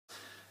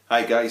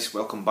Hi guys,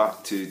 welcome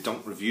back to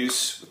Dunk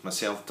Reviews with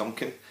myself,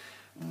 Duncan,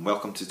 and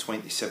welcome to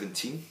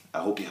 2017. I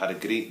hope you had a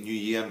great New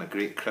Year and a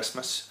great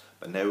Christmas,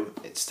 but now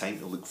it's time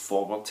to look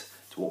forward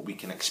to what we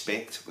can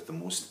expect with the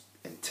most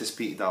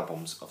anticipated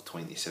albums of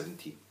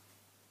 2017.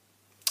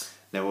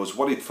 Now I was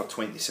worried for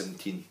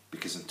 2017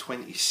 because in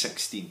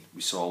 2016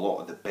 we saw a lot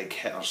of the big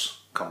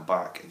hitters come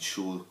back and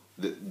show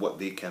what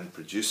they can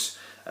produce,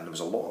 and there was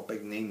a lot of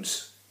big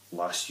names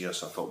last year,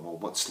 so I thought, well,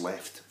 what's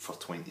left for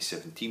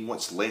 2017?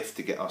 What's left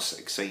to get us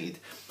excited?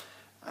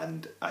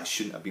 And I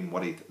shouldn't have been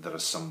worried. There are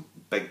some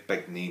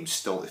big names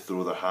still to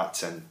throw their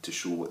hats in to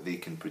show what they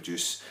can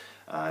produce.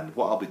 And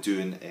what I'll be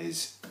doing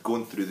is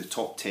going through the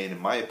top 10, in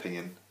my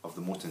opinion, of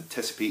the most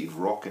anticipated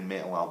rock and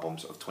metal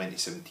albums of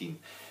 2017.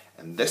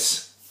 In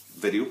this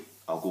video,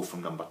 I'll go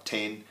from number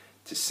 10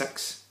 to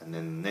 6, and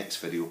then in the next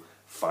video,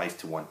 5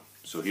 to 1.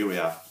 So here we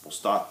are. We'll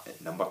start at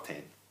number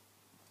 10.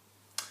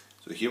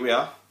 So here we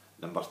are.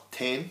 Number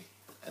 10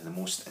 and the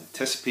most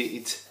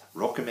anticipated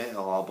rock and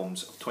metal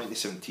albums of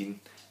 2017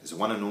 is the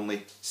one and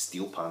only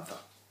Steel Panther.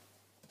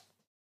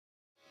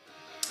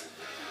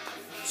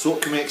 So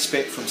what can we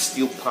expect from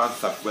Steel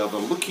Panther? Well, they're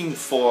looking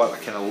for a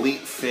kind of late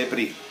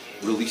February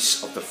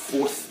release of the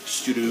 4th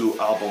studio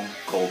album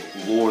called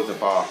Lower the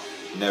Bar.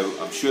 Now,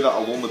 I'm sure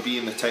that'll only be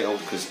in the title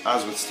because,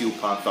 as with Steel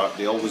Panther,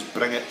 they always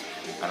bring it,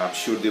 and I'm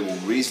sure they will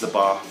raise the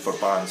bar for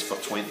bands for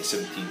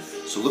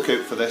 2017. So look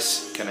out for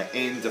this kind of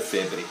end of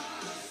February.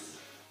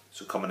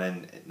 So coming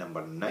in at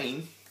number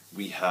 9,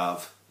 we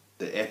have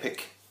the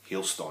epic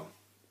Halestorm.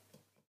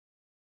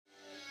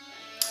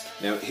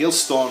 Now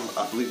Halestorm,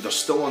 I believe they're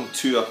still on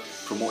tour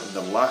promoting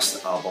the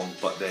last album,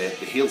 but the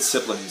Hale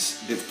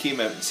siblings, they've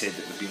came out and said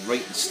that they've been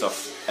writing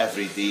stuff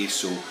every day,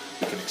 so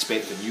we can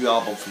expect a new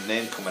album from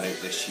them coming out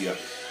this year.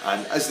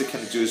 And as they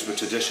kind of do as with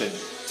tradition,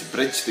 to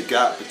bridge the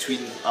gap between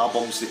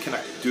albums, they kind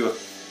of do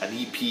an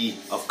EP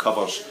of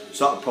covers,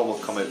 so that'll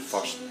probably come out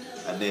first,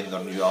 and then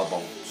their new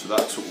album. So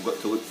that's what we've got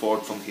to look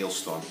forward from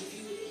Halestorm.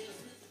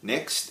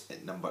 Next,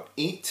 at number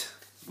 8,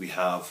 we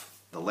have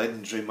the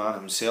legendary man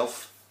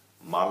himself,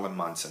 Marilyn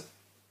Manson.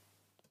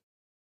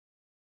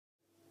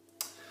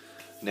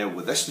 Now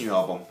with this new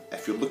album,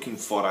 if you're looking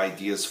for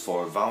ideas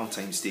for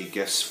Valentine's Day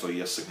gifts for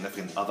your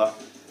significant other,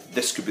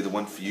 this could be the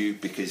one for you,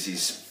 because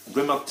he's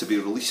rumoured to be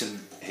releasing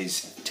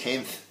his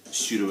 10th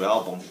studio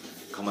album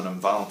coming on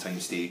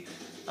Valentine's Day,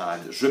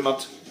 and it's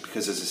rumoured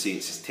because, as I say,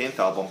 it's his 10th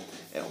album.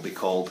 It'll be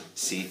called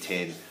Say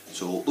 10.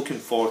 So looking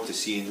forward to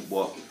seeing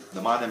what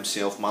the man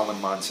himself,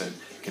 Marilyn Manson,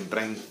 can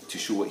bring to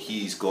show what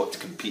he's got to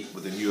compete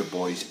with the newer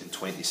boys in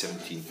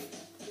 2017.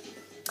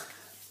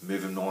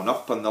 Moving on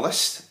up on the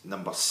list,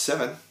 number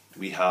 7,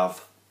 we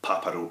have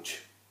Papa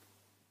Roach.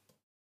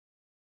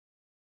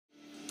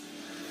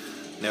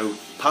 Now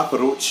Papa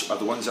Roach are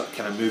the ones that are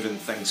kind of moving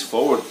things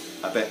forward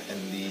a bit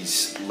in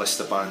these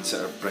list of bands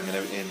that are bringing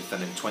out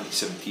anything in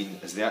 2017,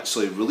 as they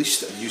actually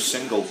released a new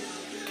single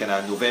kind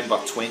of November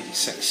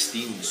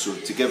 2016, so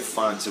to give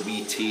fans a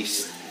wee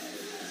taste.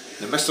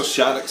 Now Mr.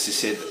 Shaddix has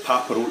said that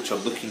Papa Roach are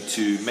looking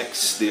to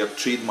mix their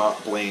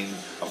trademark blend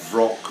of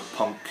rock,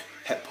 punk,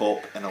 hip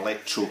hop and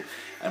electro,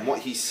 and what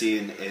he's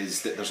saying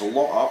is that there's a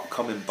lot of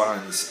upcoming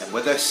bands, and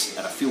with this,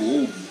 and I feel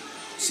old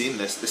saying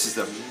this is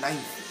their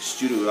 9th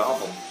studio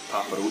album,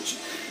 Papa Roach,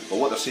 but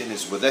what they're saying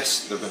is with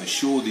this they're going to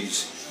show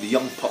the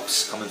young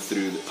pups coming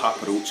through that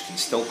Papa Roach can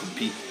still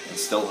compete and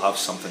still have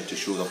something to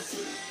show them.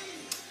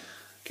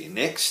 Okay,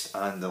 next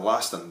and the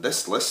last on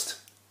this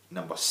list,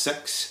 number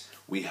 6,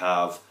 we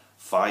have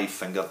Five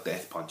Finger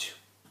Death Punch.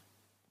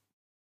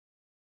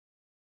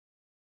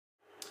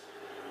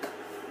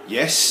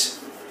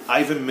 Yes,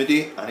 Ivan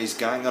Moody and his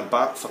gang are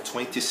back for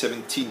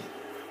 2017.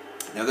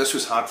 Now this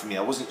was hard for me,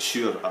 I wasn't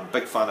sure. I'm a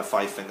big fan of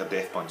Five Finger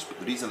Death Punch, but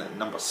the reason at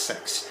number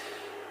 6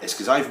 is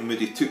because Ivan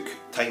Moody took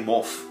time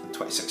off in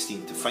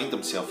 2016 to find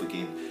himself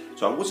again,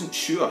 so I wasn't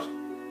sure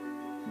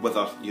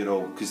whether, you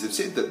know, because they've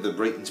said that the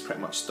writing's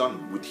pretty much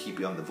done, would he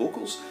be on the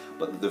vocals,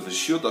 but they've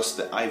assured us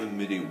that Ivan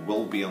Moody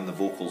will be on the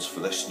vocals for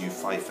this new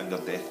Five Finger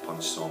Death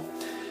Punch song.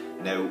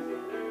 Now,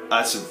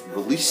 as of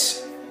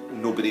release,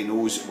 nobody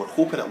knows. We're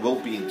hoping it will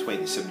be in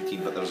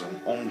 2017, but there's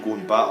an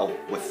ongoing battle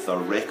with their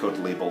record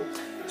label,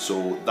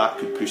 so that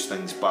could push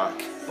things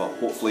back, but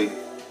hopefully,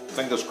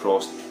 fingers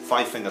crossed,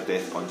 Five Finger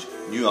Death Punch,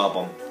 new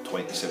album,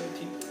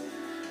 2017.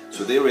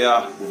 So there we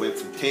are, we went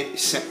from 10 to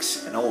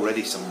 6 and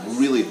already some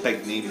really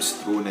big names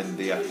thrown in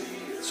there.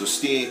 So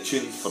stay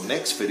tuned for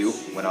next video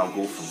when I'll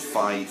go from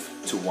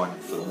 5 to 1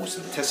 for the most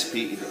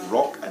anticipated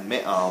rock and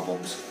metal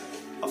albums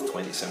of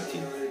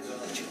 2017.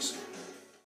 Cheers.